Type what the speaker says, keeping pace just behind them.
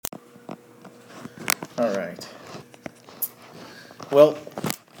All right. Well,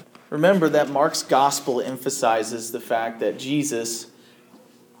 remember that Mark's gospel emphasizes the fact that Jesus,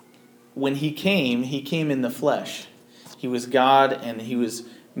 when he came in the flesh. He was God and he was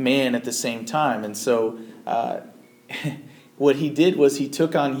man at the same time. And so what he did was he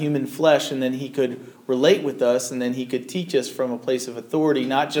took on human flesh, and then he could relate with us, and then he could teach us from a place of authority,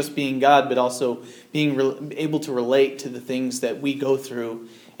 not just being God, but also being able to relate to the things that we go through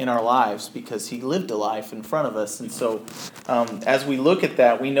in our lives, because he lived a life in front of us. And so as we look at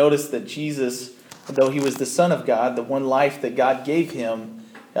that, we notice that Jesus, though he was the Son of God, the one life that God gave him,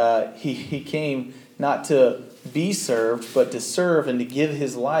 he came not to be served, but to serve and to give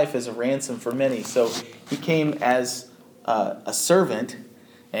his life as a ransom for many. So he came as a servant,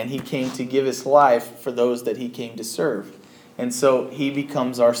 and he came to give his life for those that he came to serve. And so he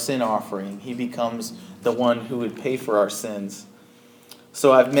becomes our sin offering. He becomes the one who would pay for our sins.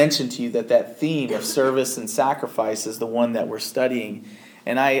 So I've mentioned to you that theme of service and sacrifice is the one that we're studying.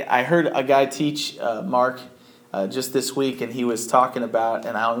 And I heard a guy teach Mark just this week, and he was talking about,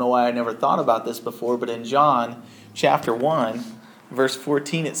 and I don't know why I never thought about this before, but in John chapter 1, verse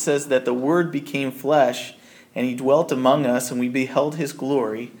 14, it says that the Word became flesh, and he dwelt among us, and we beheld his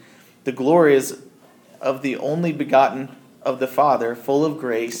glory. The glory is of the only begotten of the Father, full of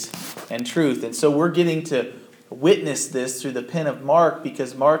grace and truth. And so we're getting to witness this through the pen of Mark,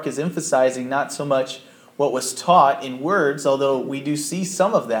 because Mark is emphasizing not so much what was taught in words, although we do see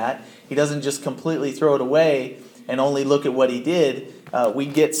some of that. He doesn't just completely throw it away and only look at what he did. We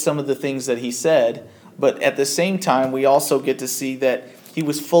get some of the things that he said, but at the same time, we also get to see that he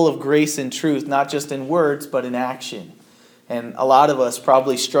was full of grace and truth, not just in words, but in action. And a lot of us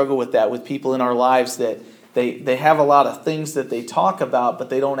probably struggle with that, with people in our lives that they have a lot of things that they talk about, but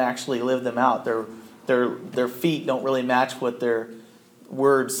they don't actually live them out. Their feet don't really match what their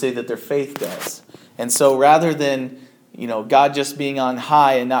words say that their faith does. And so rather than God just being on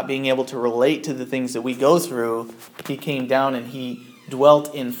high and not being able to relate to the things that we go through, he came down and he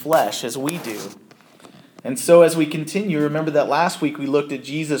dwelt in flesh as we do. And so as we continue, remember that last week we looked at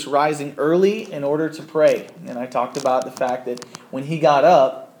Jesus rising early in order to pray. And I talked about the fact that when he got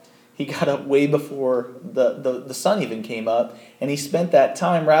up way before the sun even came up. And he spent that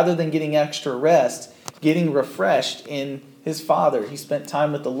time, rather than getting extra rest, getting refreshed in his Father. He spent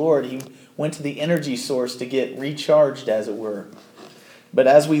time with the Lord. He went to the energy source to get recharged, as it were. But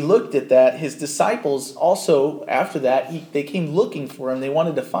as we looked at that, his disciples also, after that, they came looking for him. They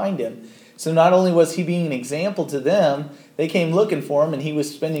wanted to find him. So not only was he being an example to them, they came looking for him, and he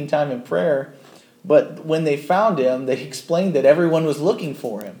was spending time in prayer. But when they found him, they explained that everyone was looking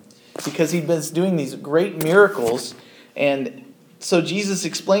for him because he'd been doing these great miracles. And so Jesus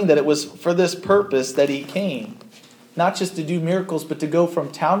explained that it was for this purpose that he came. Not just to do miracles, but to go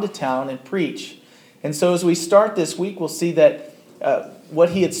from town to town and preach. And so as we start this week, we'll see that what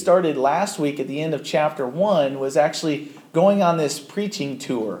he had started last week at the end of chapter 1 was actually going on this preaching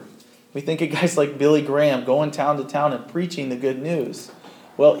tour. We think of guys like Billy Graham going town to town and preaching the good news.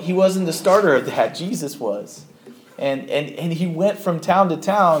 Well, he wasn't the starter of that. Jesus was. And he went from town to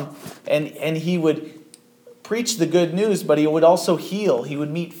town, and he would preach the good news, but he would also heal. He would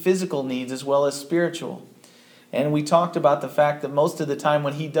meet physical needs as well as spiritual. And we talked about the fact that most of the time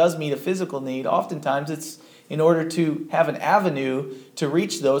when he does meet a physical need, oftentimes it's in order to have an avenue to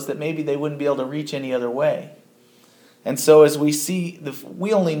reach those that maybe they wouldn't be able to reach any other way. And so as we see,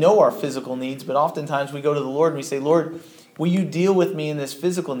 we only know our physical needs, but oftentimes we go to the Lord and we say, Lord, will you deal with me in this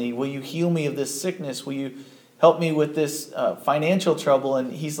physical need? Will you heal me of this sickness? Will you help me with this financial trouble?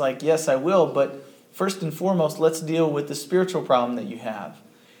 And he's like, yes, I will. But first and foremost, let's deal with the spiritual problem that you have.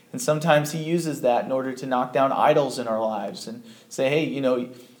 And sometimes he uses that in order to knock down idols in our lives and say, hey,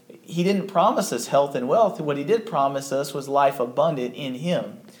 he didn't promise us health and wealth. What he did promise us was life abundant in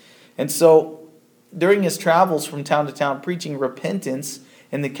him. And so during his travels from town to town preaching repentance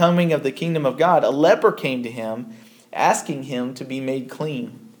and the coming of the kingdom of God, a leper came to him asking him to be made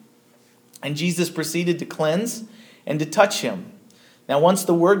clean. And Jesus proceeded to cleanse and to touch him. Now, once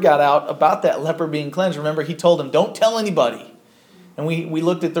the word got out about that leper being cleansed, remember, he told him, don't tell anybody. And we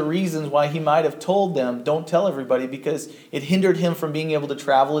looked at the reasons why he might have told them, don't tell everybody, because it hindered him from being able to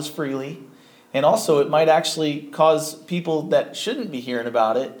travel as freely. And also, it might actually cause people that shouldn't be hearing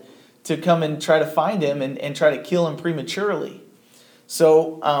about it to come and try to find him and try to kill him prematurely.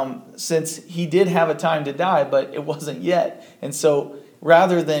 So, since he did have a time to die, but it wasn't yet. And so,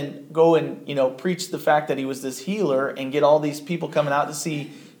 rather than go and preach the fact that he was this healer and get all these people coming out to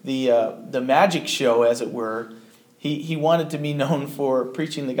see the magic show, as it were, he wanted to be known for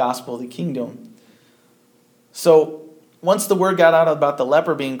preaching the gospel of the kingdom. So once the word got out about the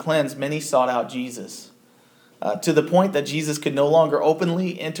leper being cleansed, many sought out Jesus. to the point that Jesus could no longer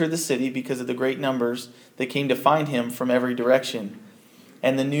openly enter the city because of the great numbers that came to find him from every direction.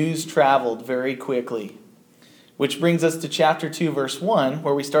 And the news traveled very quickly. Which brings us to chapter 2, verse 1,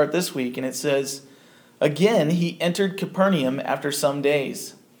 where we start this week, and it says, "Again he entered Capernaum after some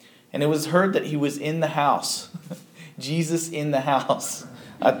days, and it was heard that he was in the house." Jesus in the house.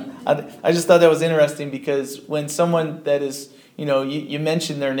 I just thought that was interesting, because when someone that is, you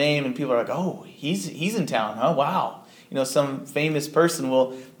mention their name and people are like, "Oh, he's in town, huh? Wow." Some famous person.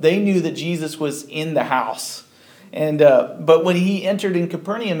 Well, they knew that Jesus was in the house. And but when he entered in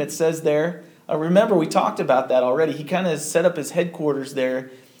Capernaum, it says there, remember we talked about that already. He kind of set up his headquarters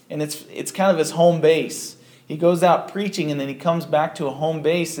there, and it's kind of his home base. He goes out preaching, and then he comes back to a home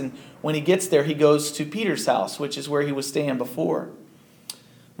base, and when he gets there, he goes to Peter's house, which is where he was staying before.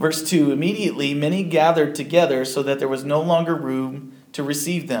 Verse 2, "Immediately many gathered together so that there was no longer room to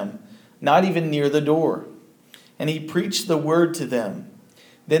receive them, not even near the door. And he preached the word to them.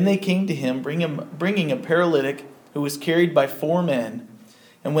 Then they came to him, bringing a paralytic who was carried by 4 men.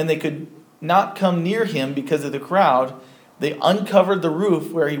 And when they could not come near him because of the crowd, they uncovered the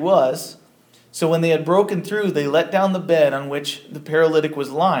roof where he was. So when they had broken through, they let down the bed on which the paralytic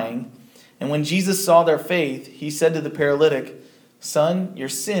was lying. And when Jesus saw their faith, he said to the paralytic, 'Son, your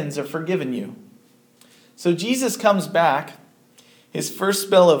sins are forgiven you.'" So Jesus comes back, his first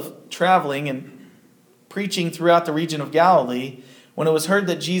spell of traveling and preaching throughout the region of Galilee, when it was heard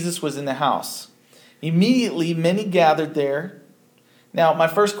that Jesus was in the house. Immediately many gathered there. Now, my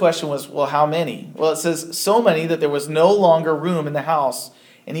first question was, well, how many? Well, it says so many that there was no longer room in the house,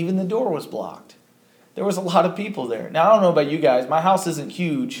 and even the door was blocked. There was a lot of people there. Now, I don't know about you guys. My house isn't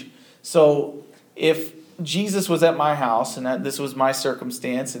huge. So if Jesus was at my house, and this was my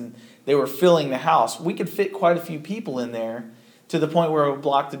circumstance, and they were filling the house, we could fit quite a few people in there to the point where it would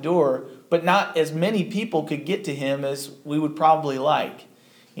block the door, but not as many people could get to him as we would probably like.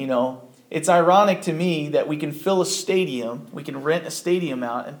 It's ironic to me that we can fill a stadium, we can rent a stadium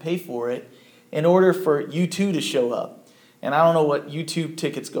out and pay for it in order for U2 to show up. And I don't know what U2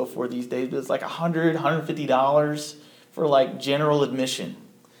 tickets go for these days, but it's like $100, $150 for like general admission.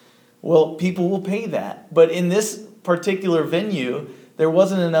 Well, people will pay that. But in this particular venue, there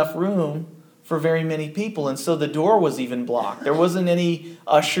wasn't enough room for very many people, and so the door was even blocked. There wasn't any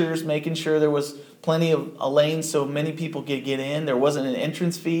ushers making sure there was plenty of a lane so many people could get in. There wasn't an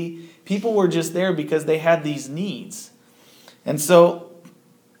entrance fee. People were just there because they had these needs. And so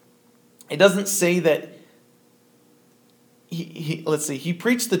it doesn't say that he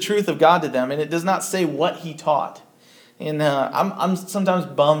preached the truth of God to them, and it does not say what he taught. And I'm sometimes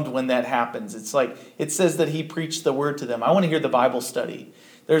bummed when that happens. It's like it says that he preached the word to them. I want to hear the Bible study.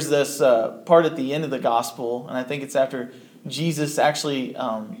 There's this part at the end of the gospel, and I think it's after Jesus actually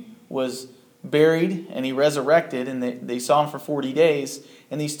was buried and he resurrected, and they saw him for 40 days.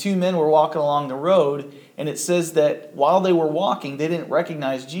 And these 2 men were walking along the road, and it says that while they were walking, they didn't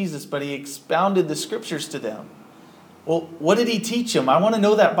recognize Jesus, but he expounded the scriptures to them. Well, what did he teach them? I want to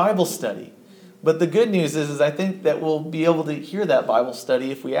know that Bible study. But the good news is I think that we'll be able to hear that Bible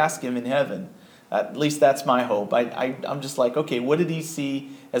study if we ask him in heaven. At least that's my hope. I'm just like, okay, what did he see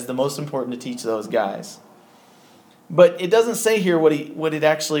as the most important to teach those guys? But it doesn't say here what it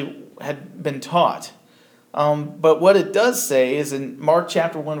actually had been taught. But what it does say is in Mark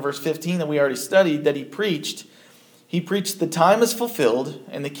chapter 1, verse 15 that we already studied, that he preached, "The time is fulfilled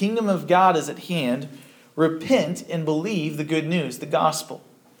and the kingdom of God is at hand. Repent and believe the good news," the gospel.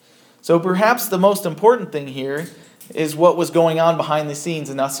 So perhaps the most important thing here is what was going on behind the scenes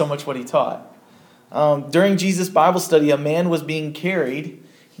and not so much what he taught. During Jesus' Bible study, a man was being carried.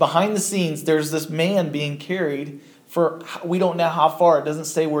 Behind the scenes, there's this man being carried for, we don't know how far. It doesn't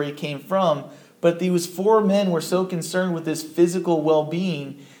say where he came from. But these 4 men were so concerned with his physical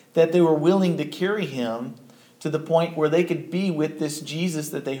well-being that they were willing to carry him to the point where they could be with this Jesus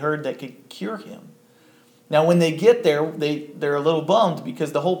that they heard that could cure him. Now, when they get there, they're a little bummed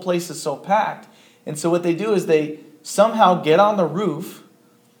because the whole place is so packed. And so what they do is they somehow get on the roof,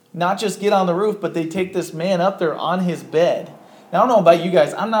 not just get on the roof, but they take this man up there on his bed. Now, I don't know about you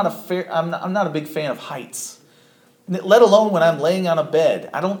guys. I'm not a big fan of heights, let alone when I'm laying on a bed.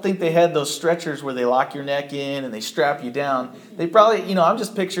 I don't think they had those stretchers where they lock your neck in and they strap you down. They probably, I'm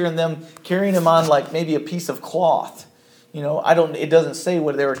just picturing them carrying him on like maybe a piece of cloth. It doesn't say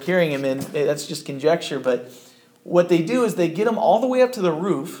what they were carrying him in. That's just conjecture. But what they do is they get him all the way up to the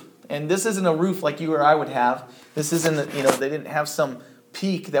roof. And this isn't a roof like you or I would have. This isn't, they didn't have some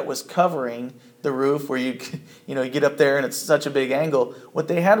peak that was covering the roof where you get up there and it's such a big angle. What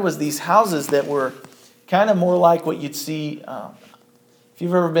they had was these houses that were kind of more like what you'd see if if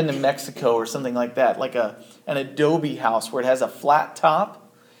you've ever been to Mexico or something like that, like an adobe house where it has a flat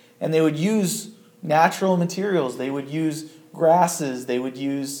top, and they would use natural materials. They would use grasses. They would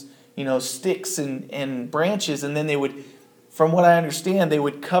use, sticks and branches, and then they would, from what I understand, they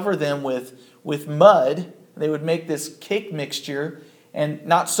would cover them with mud. They would make this cake mixture, and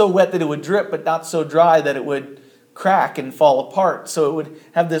not so wet that it would drip, but not so dry that it would crack and fall apart. So it would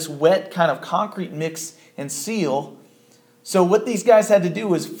have this wet kind of concrete mix and seal. So what these guys had to do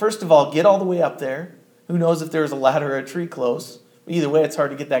was, first of all, get all the way up there. Who knows if there was a ladder or a tree close? Either way, it's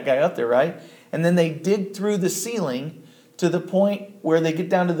hard to get that guy up there, right? And then they dig through the ceiling to the point where they get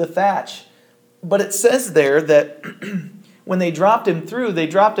down to the thatch. But it says there that when they dropped him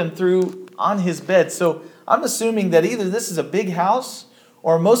through on his bed. So I'm assuming that either this is a big house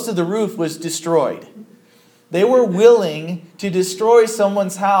or most of the roof was destroyed. They were willing to destroy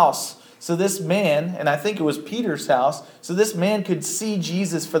someone's house so this man, and I think it was Peter's house, so this man could see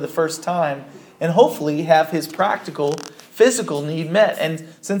Jesus for the first time and hopefully have his practical, physical need met. And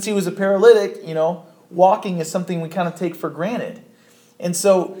since he was a paralytic, walking is something we kind of take for granted. And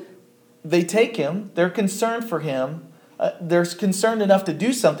so they take him, they're concerned for him, they're concerned enough to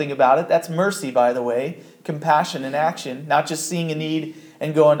do something about it. That's mercy, by the way, compassion in action, not just seeing a need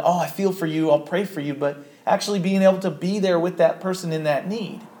and going, oh, I feel for you, I'll pray for you, but actually being able to be there with that person in that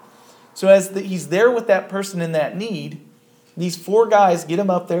need. So as he's there with that person in that need, these 4 guys get him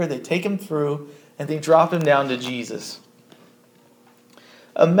up there, they take him through, and they drop him down to Jesus.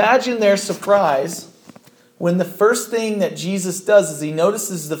 Imagine their surprise when the first thing that Jesus does is he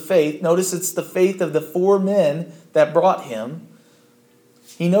notices the faith. Notice it's the faith of the 4 men that brought him.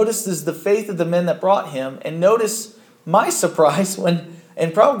 He notices the faith of the men that brought him. And notice my surprise when,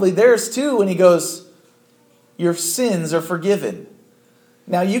 and probably theirs too, when he goes, your sins are forgiven.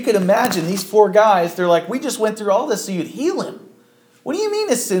 Now you could imagine these 4 guys, they're like, we just went through all this so you'd heal him. What do you mean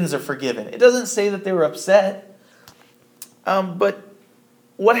his sins are forgiven? It doesn't say that they were upset. But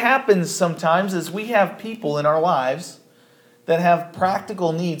what happens sometimes is we have people in our lives that have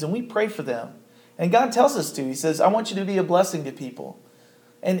practical needs and we pray for them. And God tells us to. He says, I want you to be a blessing to people.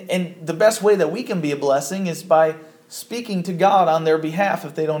 And the best way that we can be a blessing is by speaking to God on their behalf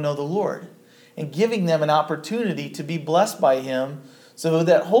if they don't know the Lord. And giving them an opportunity to be blessed by Him so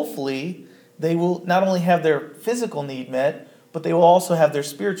that hopefully they will not only have their physical need met, but they will also have their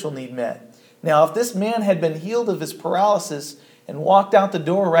spiritual need met. Now, if this man had been healed of his paralysis and walked out the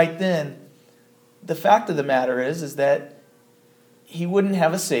door right then, the fact of the matter is that he wouldn't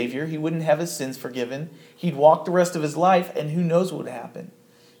have a Savior. He wouldn't have his sins forgiven. He'd walk the rest of his life, and who knows what would happen.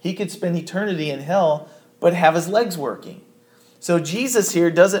 He could spend eternity in hell, but have his legs working. So Jesus here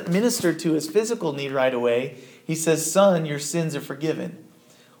doesn't minister to his physical need right away. He says, son, your sins are forgiven.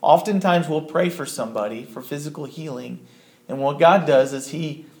 Oftentimes we'll pray for somebody for physical healing, and what God does is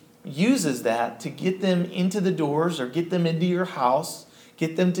He uses that to get them into the doors or get them into your house,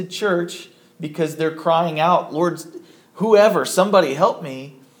 get them to church because they're crying out, Lord, whoever, somebody help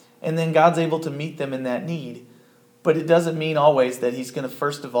me. And then God's able to meet them in that need. But it doesn't mean always that He's going to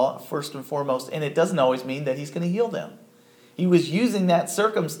first and foremost, and it doesn't always mean that He's going to heal them. He was using that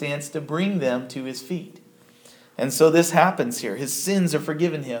circumstance to bring them to His feet. And so this happens here. His sins are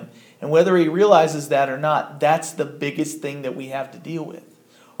forgiven him. And whether he realizes that or not, that's the biggest thing that we have to deal with.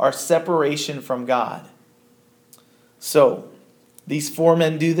 Our separation from God. So, these 4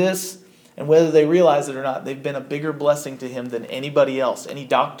 men do this, and whether they realize it or not, they've been a bigger blessing to him than anybody else, any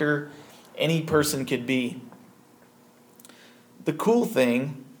doctor, any person could be. The cool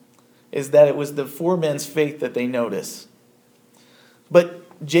thing is that it was the 4 men's faith that they notice. But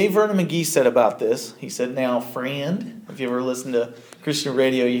J. Vernon McGee said about this, he said, now, friend, if you ever listen to Christian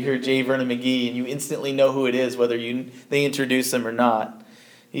radio, you hear J. Vernon McGee, and you instantly know who it is, whether they introduce him or not.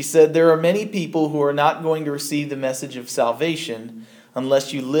 He said, there are many people who are not going to receive the message of salvation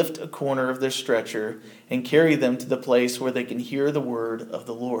unless you lift a corner of their stretcher and carry them to the place where they can hear the word of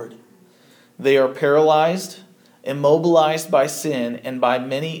the Lord. They are paralyzed, immobilized by sin, and by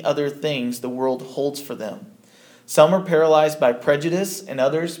many other things the world holds for them. Some are paralyzed by prejudice and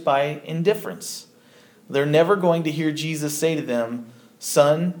others by indifference. They're never going to hear Jesus say to them,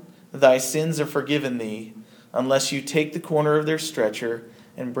 son, thy sins are forgiven thee, unless you take the corner of their stretcher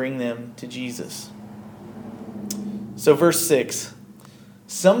and bring them to Jesus. So verse 6,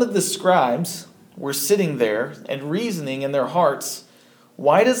 some of the scribes were sitting there and reasoning in their hearts,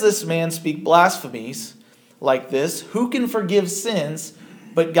 why does this man speak blasphemies like this? Who can forgive sins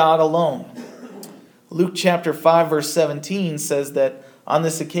but God alone? Luke chapter 5 verse 17 says that on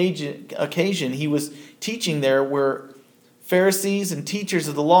this occasion he was teaching there were Pharisees and teachers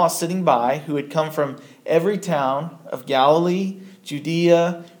of the law sitting by who had come from every town of Galilee,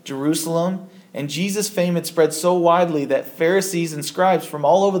 Judea, Jerusalem, and Jesus' fame had spread so widely that Pharisees and scribes from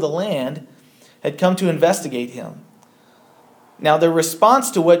all over the land had come to investigate him. Now, their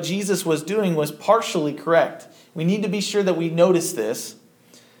response to what Jesus was doing was partially correct. We need to be sure that we notice this.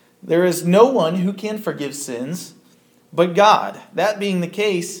 There is no one who can forgive sins but God. That being the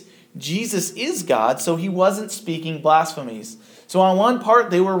case, Jesus is God, so he wasn't speaking blasphemies. So on one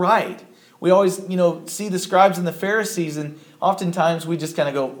part, they were right. We always, see the scribes and the Pharisees, and oftentimes we just kind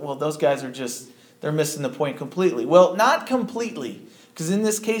of go, well, those guys are they're missing the point completely. Well, not completely, because in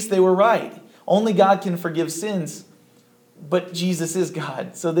this case, they were right. Only God can forgive sins, but Jesus is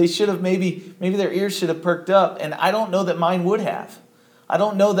God. So they should have maybe their ears should have perked up, and I don't know that mine would have. I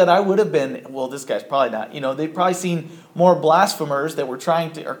don't know that I would have been, well, this guy's probably not. They've probably seen more blasphemers that were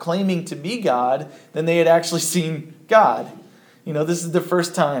claiming to be God than they had actually seen God. This is the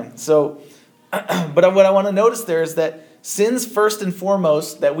first time. So, but what I want to notice there is that sins first and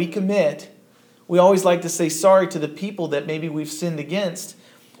foremost that we commit, we always like to say sorry to the people that maybe we've sinned against,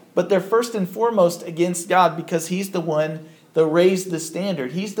 but they're first and foremost against God because he's the one that raised the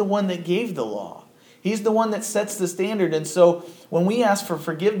standard. He's the one that gave the law. He's the one that sets the standard. And so when we ask for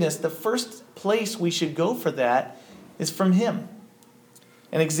forgiveness, the first place we should go for that is from him.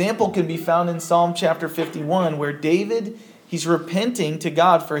 An example can be found in Psalm chapter 51 where David, he's repenting to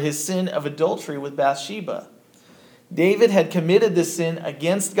God for his sin of adultery with Bathsheba. David had committed this sin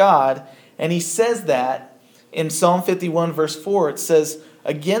against God, and he says that in Psalm 51 verse 4. It says,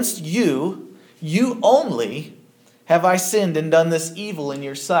 "Against you, you only, have I sinned and done this evil in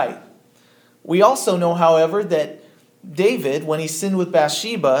your sight." We also know, however, that David, when he sinned with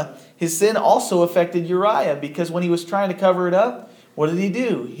Bathsheba, his sin also affected Uriah, because when he was trying to cover it up, what did he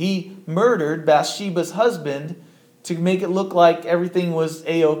do? He murdered Bathsheba's husband to make it look like everything was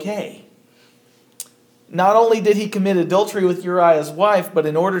A-okay. Not only did he commit adultery with Uriah's wife, but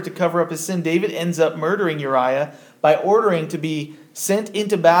in order to cover up his sin, David ends up murdering Uriah by ordering to be sent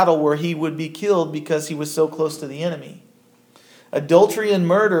into battle where he would be killed because he was so close to the enemy. Adultery and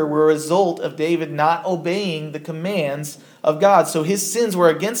murder were a result of David not obeying the commands of God. So his sins were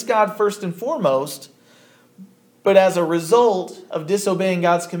against God first and foremost, but as a result of disobeying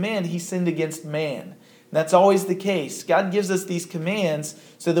God's command, he sinned against man. And that's always the case. God gives us these commands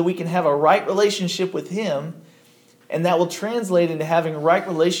so that we can have a right relationship with him, and that will translate into having right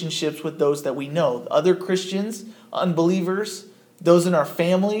relationships with those that we know. Other Christians, unbelievers, those in our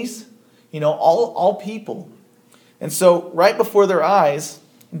families, all people. And so, right before their eyes,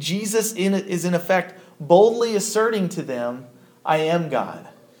 Jesus is in effect boldly asserting to them, I am God.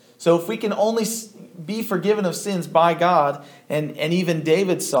 So if we can only be forgiven of sins by God, and even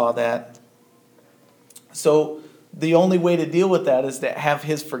David saw that, so the only way to deal with that is to have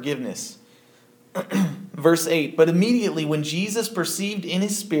his forgiveness. Verse 8, "But immediately when Jesus perceived in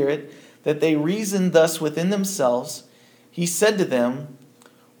his spirit that they reasoned thus within themselves, he said to them,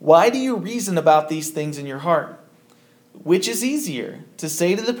 'Why do you reason about these things in your heart? Which is easier, to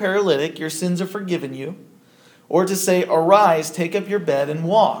say to the paralytic, your sins are forgiven you, or to say, arise, take up your bed and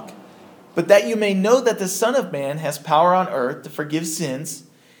walk? But that you may know that the Son of Man has power on earth to forgive sins,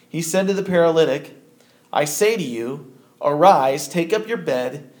 he said to the paralytic, I say to you, arise, take up your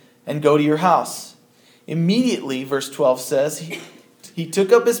bed, and go to your house. Immediately," verse 12 says, he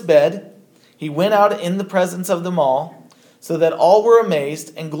took up his bed, he went out in the presence of them all, so that all were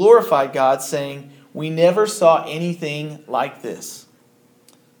amazed and glorified God, saying, we never saw anything like this.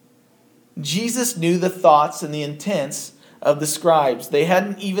 Jesus knew the thoughts and the intents of the scribes. They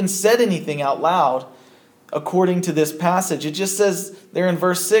hadn't even said anything out loud according to this passage. It just says there in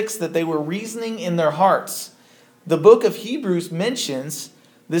verse 6 that they were reasoning in their hearts. The book of Hebrews mentions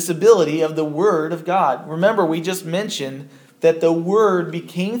this ability of the Word of God. Remember, we just mentioned that the Word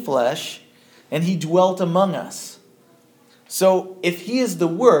became flesh and he dwelt among us. So if he is the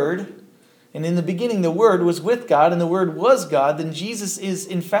Word, and in the beginning the Word was with God, and the Word was God, then Jesus is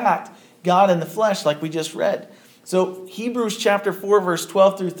in fact God in the flesh, like we just read. So Hebrews chapter 4, verse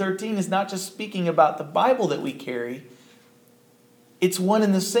 12 through 13 is not just speaking about the Bible that we carry. It's one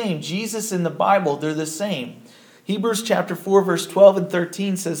and the same. Jesus and the Bible, they're the same. Hebrews chapter 4, verse 12 and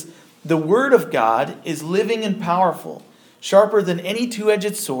 13 says, the Word of God is living and powerful, sharper than any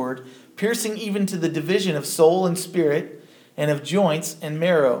two-edged sword, piercing even to the division of soul and spirit, and of joints and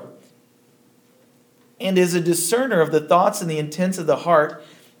marrow, and is a discerner of the thoughts and the intents of the heart.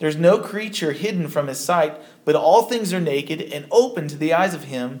 There's no creature hidden from his sight, but all things are naked and open to the eyes of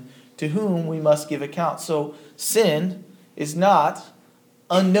him to whom we must give account. So sin is not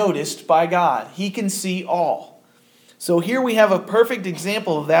unnoticed by God. He can see all. So here we have a perfect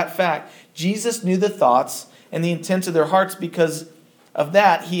example of that fact. Jesus knew the thoughts and the intents of their hearts. Because of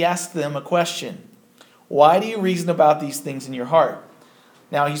that, he asked them a question. Why do you reason about these things in your heart?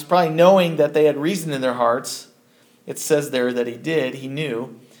 Now, he's probably knowing that they had reason in their hearts. It says there that he did. He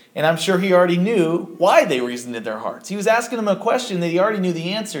knew. And I'm sure he already knew why they reasoned in their hearts. He was asking them a question that he already knew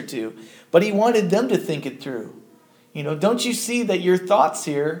the answer to. But he wanted them to think it through. Don't you see that your thoughts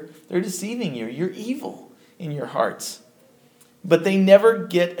here, they're deceiving you. You're evil in your hearts. But they never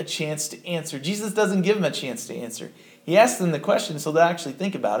get a chance to answer. Jesus doesn't give them a chance to answer. He asks them the question so they'll actually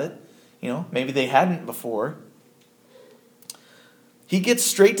think about it. Maybe they hadn't before. He gets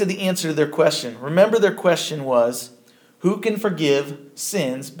straight to the answer to their question. Remember, their question was, who can forgive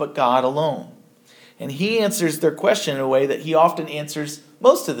sins but God alone? And he answers their question in a way that he often answers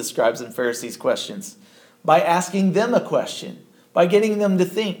most of the scribes and Pharisees' questions, by asking them a question, by getting them to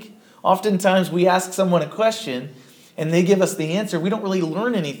think. Oftentimes we ask someone a question and they give us the answer. We don't really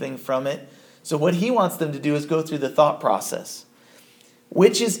learn anything from it. So what he wants them to do is go through the thought process.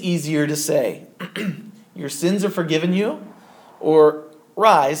 Which is easier to say? Your sins are forgiven you? Or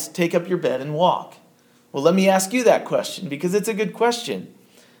rise, take up your bed and walk? Well, let me ask you that question because it's a good question.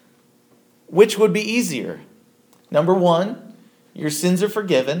 Which would be easier? Number one, your sins are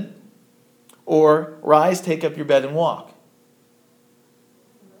forgiven. Or rise, take up your bed and walk.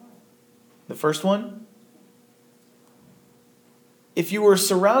 The first one? If you were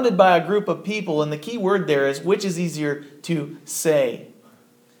surrounded by a group of people, and the key word there is, which is easier to say?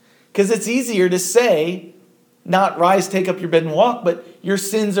 Because it's easier to say, not rise, take up your bed and walk, but your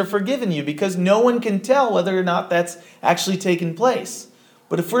sins are forgiven you, because no one can tell whether or not that's actually taken place.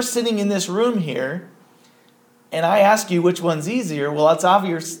 But if we're sitting in this room here, and I ask you which one's easier, well, it's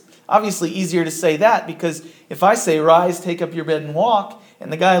obviously easier to say that, because if I say, rise, take up your bed and walk,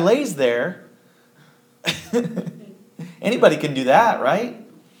 and the guy lays there, anybody can do that, right?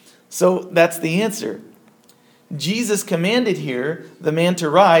 So that's the answer. Jesus commanded here the man to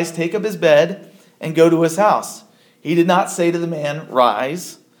rise, take up his bed, and go to his house. He did not say to the man,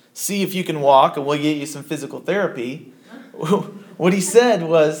 rise, see if you can walk, and we'll get you some physical therapy. What he said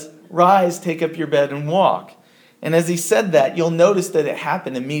was, rise, take up your bed, and walk. And as he said that, you'll notice that it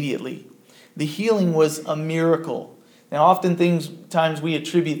happened immediately. The healing was a miracle. Now, oftentimes we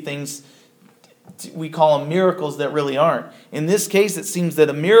attribute things, we call them miracles that really aren't. In this case, it seems that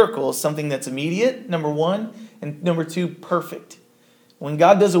a miracle is something that's immediate, number one, and number two, perfect. When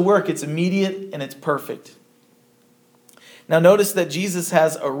God does a work, it's immediate and it's perfect. Now, notice that Jesus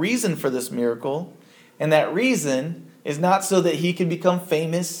has a reason for this miracle, and that reason is not so that he can become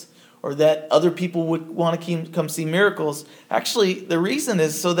famous or that other people would want to come see miracles. Actually, the reason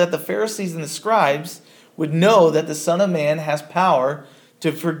is so that the Pharisees and the scribes would know that the Son of Man has power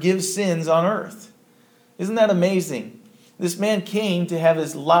to forgive sins on earth. Isn't that amazing? This man came to have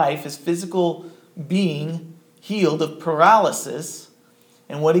his life, his physical being, healed of paralysis,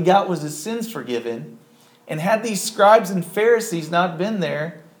 and what he got was his sins forgiven. And had these scribes and Pharisees not been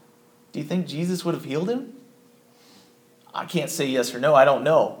there, do you think Jesus would have healed him? I can't say yes or no. I don't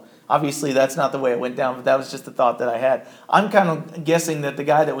know. Obviously, that's not the way it went down, but that was just a thought that I had. I'm kind of guessing that the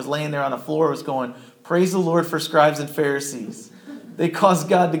guy that was laying there on the floor was going, praise the Lord for scribes and Pharisees. They caused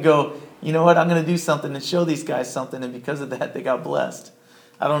God to go, you know what, I'm going to do something and show these guys something, and because of that, they got blessed.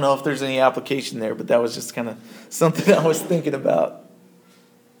 I don't know if there's any application there, but that was just kind of something I was thinking about.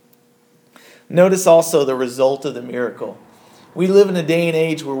 Notice also the result of the miracle. We live in a day and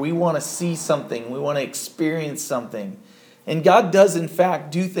age where we want to see something, we want to experience something. And God does, in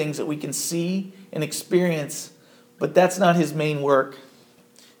fact, do things that we can see and experience, but that's not his main work.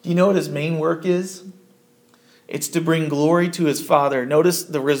 Do you know what his main work is? It's to bring glory to his Father. Notice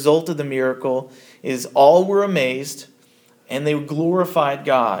the result of the miracle is all were amazed, and they glorified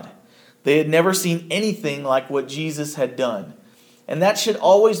God. They had never seen anything like what Jesus had done. And that should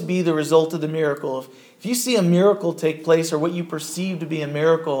always be the result of the miracle. If you see a miracle take place, or what you perceive to be a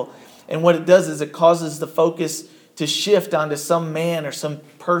miracle, and what it does is it causes the focus to shift onto some man or some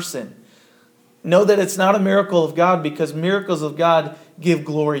person, know that it's not a miracle of God, because miracles of God give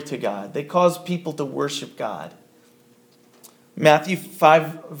glory to God. They cause people to worship God. Matthew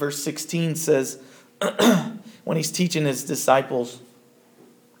 5 verse 16 says, when he's teaching his disciples,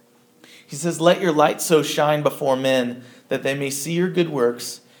 he says, let your light so shine before men that they may see your good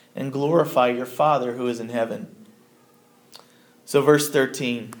works and glorify your Father who is in heaven. So verse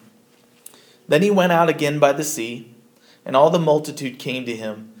 13. Then he went out again by the sea, and all the multitude came to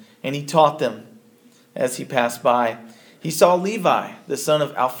him, and he taught them as he passed by. He saw Levi, the son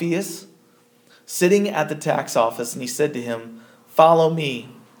of Alphaeus, sitting at the tax office, and he said to him, follow me.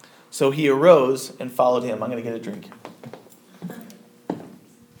 So he arose and followed him. I'm going to get a drink.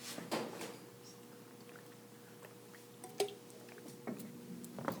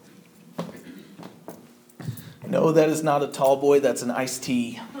 No, that is not a tall boy. That's an iced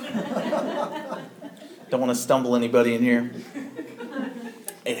tea. Don't want to stumble anybody in here.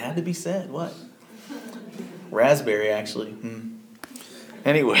 It had to be said. What? Raspberry, actually.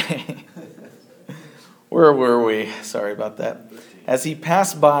 Anyway, where were we? Sorry about that. As he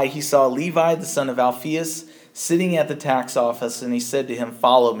passed by, he saw Levi, the son of Alphaeus, sitting at the tax office, and he said to him,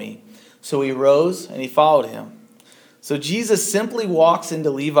 "Follow me." So he rose and he followed him. So Jesus simply walks into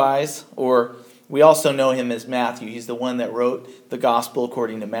Levi's, or we also know him as Matthew. He's the one that wrote the gospel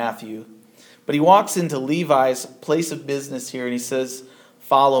according to Matthew. But he walks into Levi's place of business here and he says,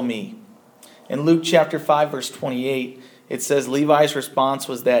 "Follow me." In Luke chapter 5, verse 28, it says Levi's response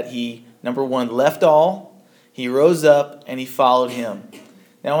was that he, number one, left all, he rose up, and he followed him.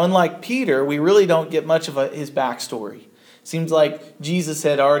 Now, unlike Peter, we really don't get much of his backstory. Seems like Jesus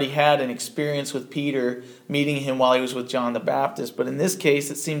had already had an experience with Peter, meeting him while he was with John the Baptist. But in this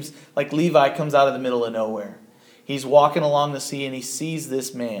case, it seems like Levi comes out of the middle of nowhere. He's walking along the sea and he sees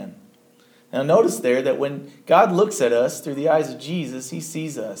this man. Now notice there that when God looks at us through the eyes of Jesus, he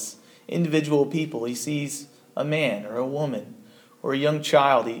sees us, individual people. He sees a man or a woman or a young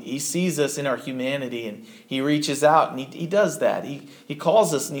child. He sees us in our humanity, and he reaches out and he does that. He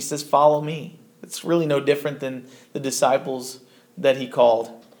calls us and he says, "Follow me." It's really no different than the disciples that he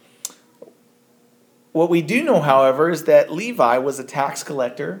called. What we do know, however, is that Levi was a tax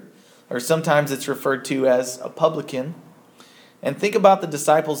collector, or sometimes it's referred to as a publican. And think about the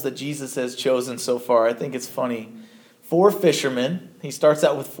disciples that Jesus has chosen so far. I think it's funny. 4 fishermen. He starts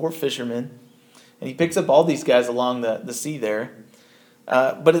out with 4 fishermen, and he picks up all these guys along the sea there.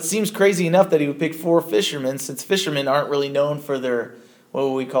 But it seems crazy enough that he would pick 4 fishermen, since fishermen aren't really known for their, what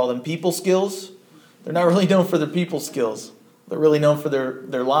would we call them, people skills? They're not really known for their people skills. They're really known for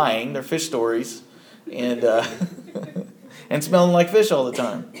their lying, their fish stories, and and smelling like fish all the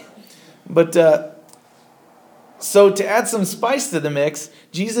time. But so to add some spice to the mix,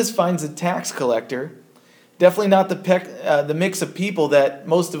 Jesus finds a tax collector. Definitely not the mix of people that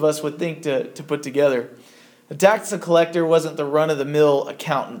most of us would think to put together. A tax collector wasn't the run-of-the-mill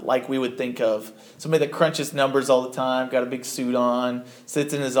accountant like we would think of. Somebody that crunches numbers all the time, got a big suit on,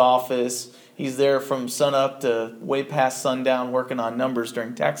 sits in his office. He's there from sunup to way past sundown working on numbers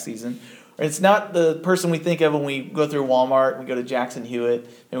during tax season. It's not the person we think of when we go through Walmart, we go to Jackson Hewitt,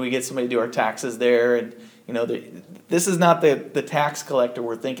 and we get somebody to do our taxes there. And this is not the tax collector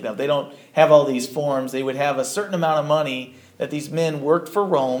we're thinking of. They don't have all these forms. They would have a certain amount of money that these men worked for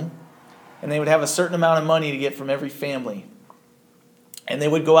Rome, and they would have a certain amount of money to get from every family. And they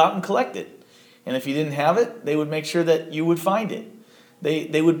would go out and collect it. And if you didn't have it, they would make sure that you would find it.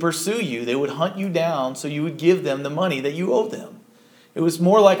 They would pursue you. They would hunt you down so you would give them the money that you owed them. It was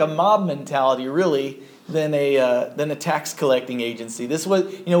more like a mob mentality, really, than a tax collecting agency. This was,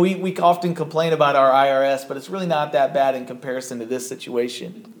 we often complain about our IRS, but it's really not that bad in comparison to this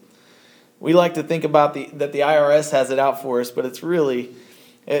situation. We like to think about that the IRS has it out for us, but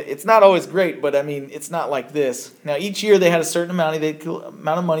it's not always great. But I mean, it's not like this. Now, each year they had a certain amount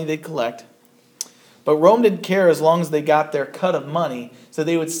of money they'd collect. But Rome didn't care as long as they got their cut of money. So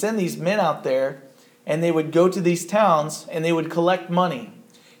they would send these men out there, and they would go to these towns, and they would collect money.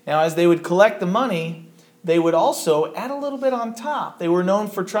 Now, as they would collect the money, they would also add a little bit on top. They were known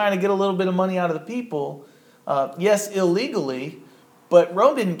for trying to get a little bit of money out of the people. Yes, illegally, but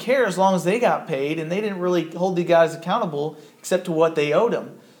Rome didn't care as long as they got paid, and they didn't really hold the guys accountable except to what they owed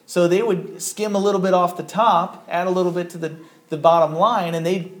them. So they would skim a little bit off the top, add a little bit to the bottom line, and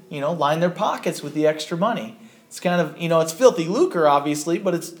they'd line their pockets with the extra money. It's kind of, it's filthy lucre, obviously,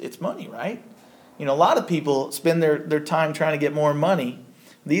 but it's money, right? A lot of people spend their time trying to get more money.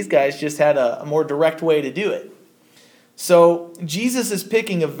 These guys just had a more direct way to do it. So Jesus is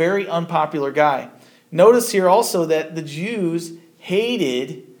picking a very unpopular guy. Notice here also that the Jews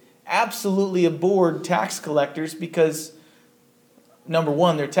absolutely abhorred tax collectors because, number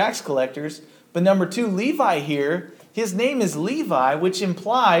one, they're tax collectors, but number two, Levi here, his name is Levi, which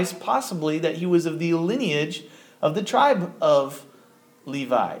implies possibly that he was of the lineage of the tribe of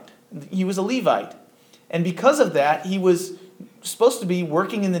Levi. He was a Levite. And because of that, he was supposed to be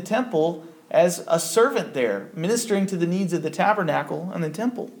working in the temple as a servant there, ministering to the needs of the tabernacle and the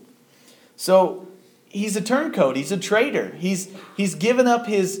temple. So he's a turncoat. He's a traitor. He's given up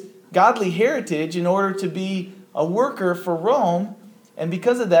his godly heritage in order to be a worker for Rome. And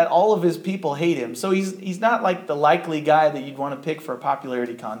because of that, all of his people hate him. So he's not like the likely guy that you'd want to pick for a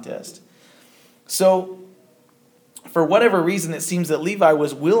popularity contest. So for whatever reason, it seems that Levi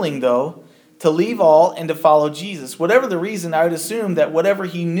was willing, though, to leave all and to follow Jesus. Whatever the reason, I would assume that whatever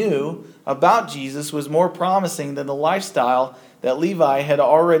he knew about Jesus was more promising than the lifestyle that Levi had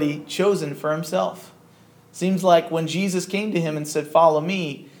already chosen for himself. Seems like when Jesus came to him and said, "Follow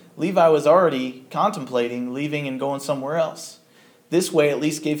me," Levi was already contemplating leaving and going somewhere else. This way at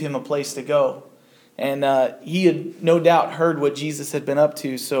least gave him a place to go. And he had no doubt heard what Jesus had been up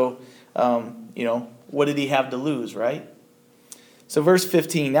to, so, what did he have to lose, right? So verse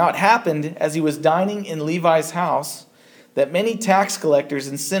 15, "Now it happened, as he was dining in Levi's house, that many tax collectors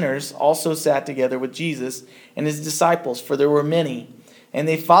and sinners also sat together with Jesus and his disciples, for there were many, and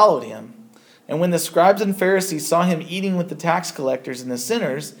they followed him. And when the scribes and Pharisees saw him eating with the tax collectors and the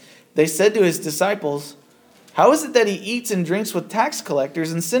sinners, they said to his disciples, 'How is it that he eats and drinks with tax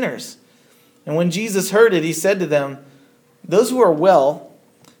collectors and sinners?' And when Jesus heard it, he said to them, 'Those who are well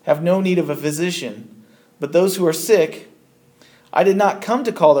have no need of a physician, but those who are sick, I did not come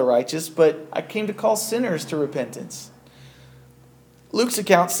to call the righteous, but I came to call sinners to repentance.'" Luke's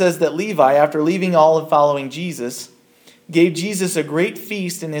account says that Levi, after leaving all and following Jesus, gave Jesus a great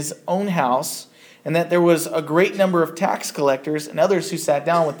feast in his own house, and that there was a great number of tax collectors and others who sat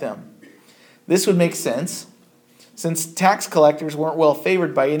down with them. This would make sense. Since tax collectors weren't well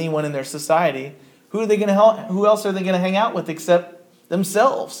favored by anyone in their society, who else are they going to hang out with except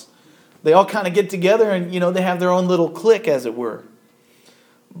themselves? They all kind of get together and, they have their own little clique, as it were.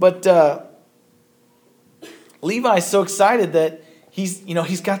 But Levi's so excited that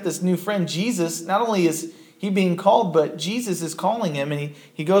he's got this new friend, Jesus. Not only is he being called, but Jesus is calling him, and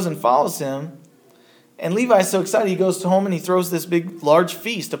he goes and follows him. And Levi's so excited, he goes home and he throws this big, large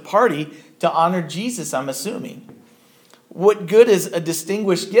feast, a party to honor Jesus, I'm assuming. What good is a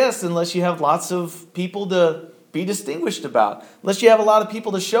distinguished guest unless you have lots of people to be distinguished about? Unless you have a lot of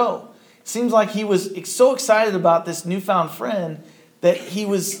people to show. It seems like he was so excited about this newfound friend that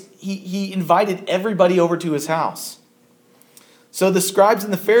he invited everybody over to his house. So the scribes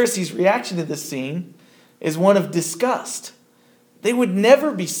and the Pharisees' reaction to this scene is one of disgust. They would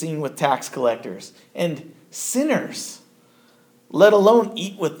never be seen with tax collectors and sinners, let alone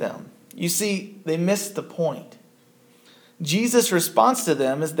eat with them. You see, they missed the point. Jesus' response to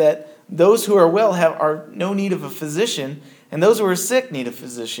them is that those who are well are no need of a physician, and those who are sick need a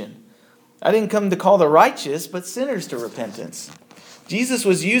physician. I didn't come to call the righteous, but sinners to repentance. Jesus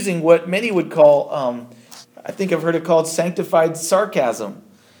was using what many would call, I think I've heard it called sanctified sarcasm.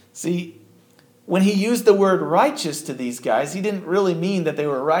 See, when he used the word righteous to these guys, he didn't really mean that they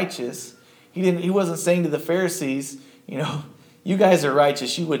were righteous. He wasn't saying to the Pharisees, you guys are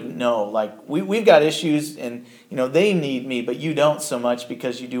righteous, you wouldn't know. Like, we've got issues and, they need me, but you don't so much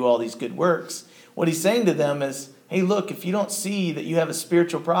because you do all these good works. What he's saying to them is, hey, look, if you don't see that you have a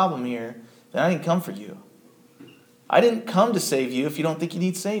spiritual problem here, then I didn't come for you. I didn't come to save you if you don't think you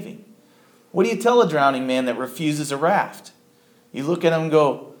need saving. What do you tell a drowning man that refuses a raft? You look at him and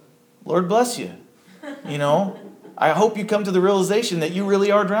go, Lord bless you. I hope you come to the realization that you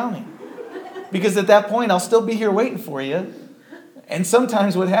really are drowning. Because at that point, I'll still be here waiting for you. And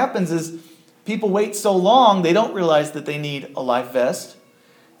sometimes what happens is people wait so long, they don't realize that they need a life vest,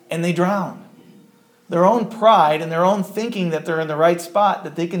 and they drown. Their own pride and their own thinking that they're in the right spot,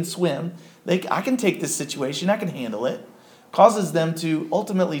 that they can swim, I can take this situation, I can handle it, causes them to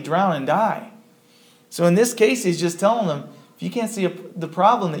ultimately drown and die. So in this case, he's just telling them, if you can't see the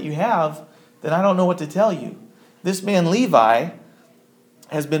problem that you have, then I don't know what to tell you. This man Levi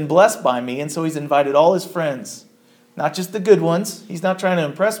has been blessed by me, and so he's invited all his friends. Not just the good ones. He's not trying to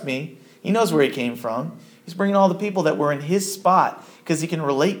impress me. He knows where he came from. He's bringing all the people that were in his spot because he can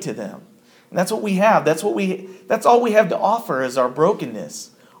relate to them. And that's what we have. That's all we have to offer is our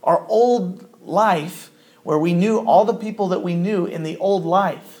brokenness. Our old life where we knew all the people that we knew in the old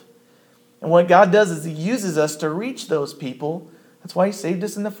life. And what God does is he uses us to reach those people. That's why he saved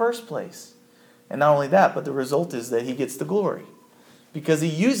us in the first place. And not only that, but the result is that he gets the glory. Because he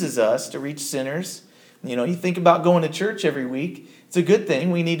uses us to reach sinners. You think about going to church every week. It's a good thing.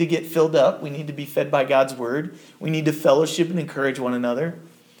 We need to get filled up. We need to be fed by God's word. We need to fellowship and encourage one another.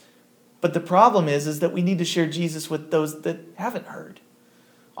 But the problem is that we need to share Jesus with those that haven't heard.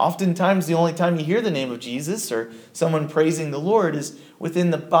 Oftentimes, the only time you hear the name of Jesus or someone praising the Lord is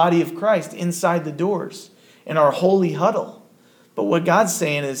within the body of Christ, inside the doors, in our holy huddle. But what God's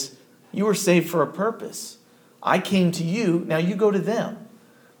saying is, you were saved for a purpose. I came to you, now you go to them.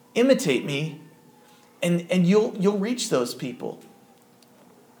 Imitate me, and you'll reach those people.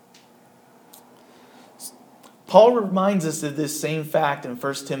 Paul reminds us of this same fact in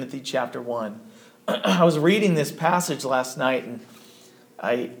 1 Timothy chapter 1. I was reading this passage last night, and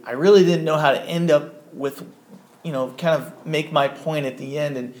I really didn't know how to end up with, kind of make my point at the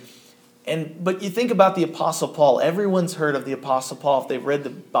end. But you think about the Apostle Paul. Everyone's heard of the Apostle Paul if they've read the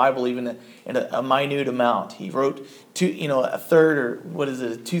Bible even in a minute amount. He wrote a third or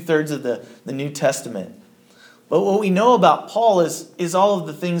 2/3 of the New Testament. But what we know about Paul is all of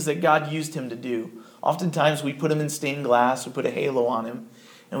the things that God used him to do. Oftentimes we put him in stained glass, we put a halo on him,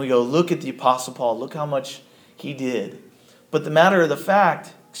 and we go, look at the Apostle Paul, look how much he did. But the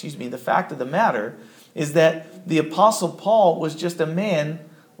fact of the matter is that the Apostle Paul was just a man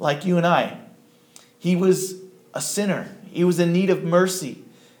like you and I. He was a sinner. He was in need of mercy.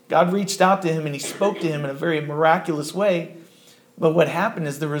 God reached out to him and he spoke to him in a very miraculous way. But what happened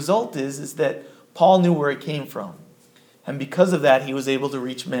is the result is that Paul knew where he came from. And because of that, he was able to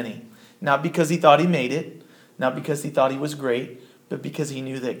reach many. Not because he thought he made it, not because he thought he was great, but because he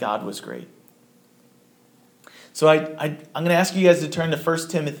knew that God was great. So I'm going to ask you guys to turn to 1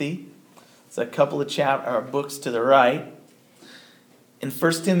 Timothy. It's a couple of books to the right. In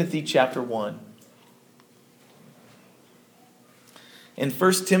 1 Timothy chapter 1. In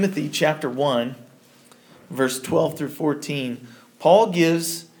 1 Timothy chapter 1, verse 12 through 14, Paul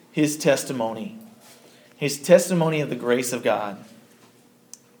gives his testimony of the grace of God.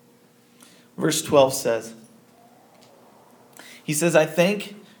 Verse 12 says, he says, I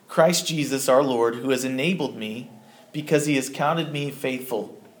thank Christ Jesus our Lord, who has enabled me, because he has counted me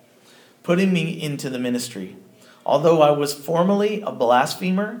faithful, putting me into the ministry. Although I was formerly a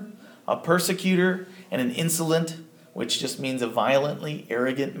blasphemer, a persecutor, and an insolent, which just means a violently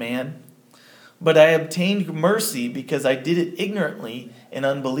arrogant man, but I obtained mercy because I did it ignorantly in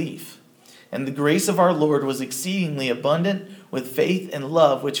unbelief. And the grace of our Lord was exceedingly abundant with faith and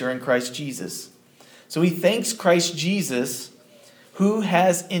love which are in Christ Jesus. So he thanks Christ Jesus, who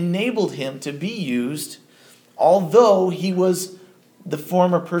has enabled him to be used, although he was the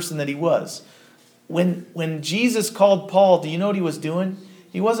former person that he was. When Jesus called Paul, do you know what he was doing?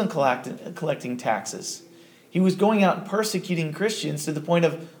 He wasn't collecting taxes. He was going out and persecuting Christians to the point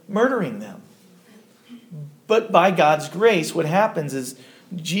of murdering them. But by God's grace, what happens is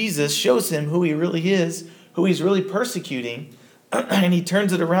Jesus shows him who he really is, who he's really persecuting, and he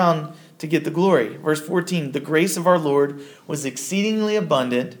turns it around to get the glory. Verse 14, the grace of our Lord was exceedingly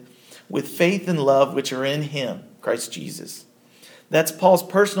abundant with faith and love which are in him, Christ Jesus. That's Paul's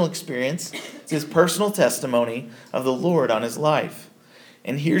personal experience. It's his personal testimony of the Lord on his life.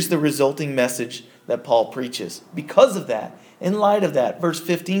 And here's the resulting message that Paul preaches. Because of that, in light of that, verse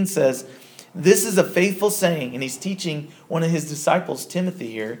 15 says, this is a faithful saying, and he's teaching one of his disciples,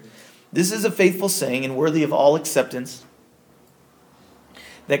 Timothy, here. This is a faithful saying and worthy of all acceptance,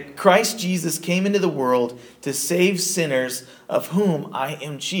 that Christ Jesus came into the world to save sinners, of whom I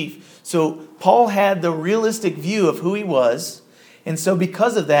am chief. So Paul had the realistic view of who he was, and so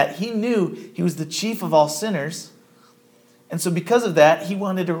because of that, he knew he was the chief of all sinners, and so because of that, he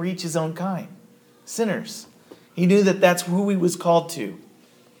wanted to reach his own kind, sinners. He knew that that's who he was called to,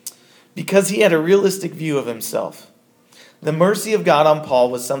 because he had a realistic view of himself. The mercy of God on Paul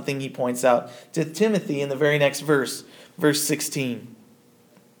was something he points out to Timothy in the very next verse, verse 16.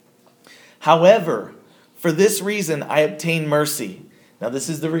 However, for this reason I obtained mercy. Now this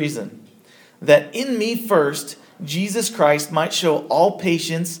is the reason. That in me first, Jesus Christ might show all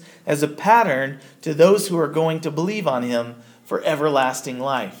patience as a pattern to those who are going to believe on him for everlasting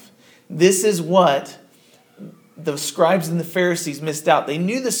life. This is what the scribes and the Pharisees missed out. They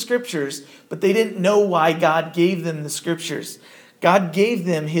knew the scriptures, but they didn't know why God gave them the scriptures. God gave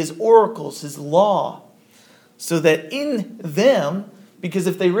them his oracles, his law, so that in them, because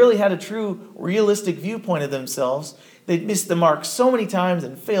if they really had a true realistic viewpoint of themselves, they'd missed the mark so many times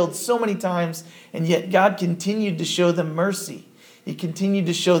and failed so many times, and yet God continued to show them mercy. He continued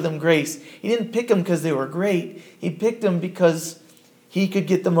to show them grace. He didn't pick them because they were great. He picked them because he could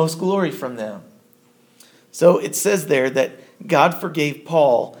get the most glory from them. So it says there that God forgave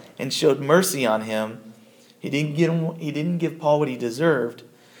Paul and showed mercy on him. He didn't give Paul what he deserved.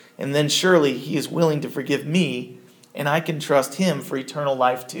 And then surely he is willing to forgive me, and I can trust him for eternal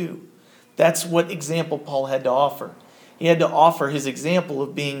life too. That's what example Paul had to offer. He had to offer his example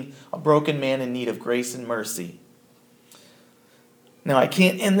of being a broken man in need of grace and mercy. Now, I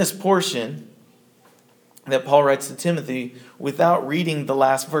can't end this portion that Paul writes to Timothy without reading the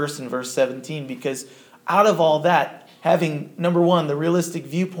last verse in verse 17, because out of all that, having, number one, the realistic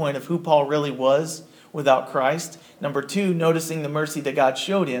viewpoint of who Paul really was without Christ, number two, noticing the mercy that God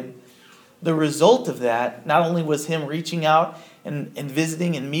showed him, the result of that not only was him reaching out and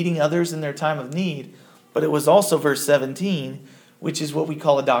visiting and meeting others in their time of need, but it was also verse 17, which is what we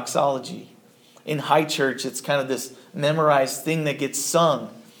call a doxology. In high church, it's kind of this memorized thing that gets sung.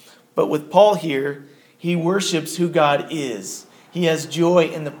 But with Paul here, he worships who God is. He has joy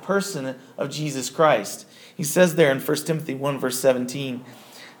in the person of Jesus Christ. He says there in 1 Timothy 1 verse 17,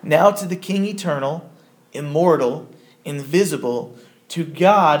 now to the King eternal, immortal, invisible, to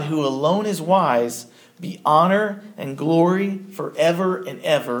God who alone is wise, be honor and glory forever and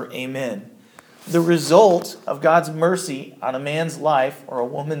ever. Amen. The result of God's mercy on a man's life or a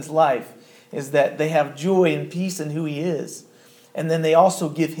woman's life is that they have joy and peace in who He is. And then they also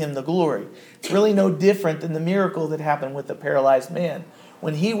give Him the glory. It's really no different than the miracle that happened with the paralyzed man.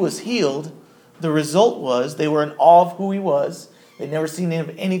 When he was healed, the result was they were in awe of who He was. They'd never seen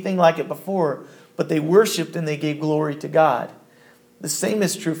anything like it before, but they worshiped and they gave glory to God. The same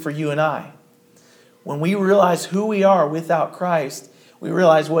is true for you and I. When we realize who we are without Christ, we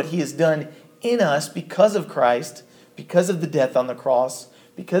realize what He has done in us because of Christ, because of the death on the cross,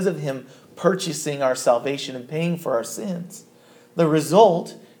 because of Him purchasing our salvation and paying for our sins. The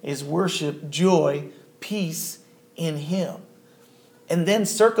result is worship, joy, peace in Him. And then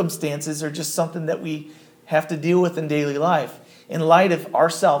circumstances are just something that we have to deal with in daily life. In light of our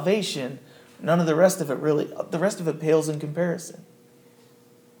salvation, none of the rest of it pales in comparison.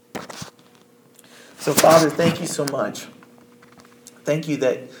 So, Father, thank You so much. Thank You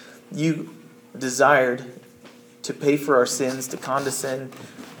that You desired to pay for our sins, to condescend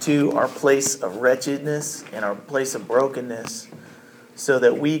to our place of wretchedness and our place of brokenness, so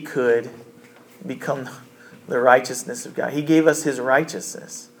that we could become the righteousness of God. He gave us His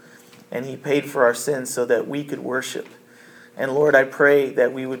righteousness, and He paid for our sins so that we could worship. And Lord, I pray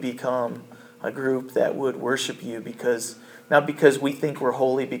that we would become a group that would worship You, not because we think we're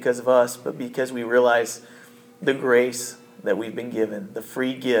holy because of us, but because we realize the grace that we've been given, the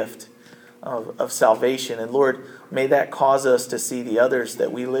free gift of salvation. And Lord, may that cause us to see the others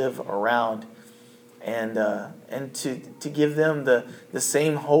that we live around, and to give them the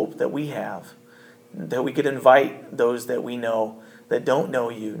same hope that we have, that we could invite those that we know that don't know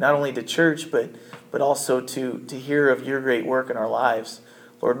You, not only to church, but also to hear of Your great work in our lives.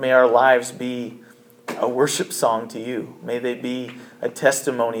 Lord, may our lives be a worship song to You. May they be a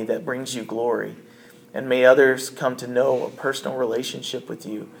testimony that brings You glory. And may others come to know a personal relationship with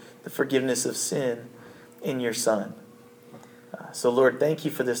You, the forgiveness of sin in Your Son. So Lord, thank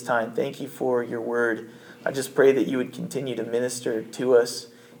You for this time. Thank You for Your word. I just pray that You would continue to minister to us,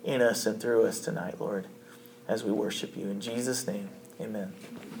 in us, and through us tonight, Lord, as we worship You. In Jesus' name, amen.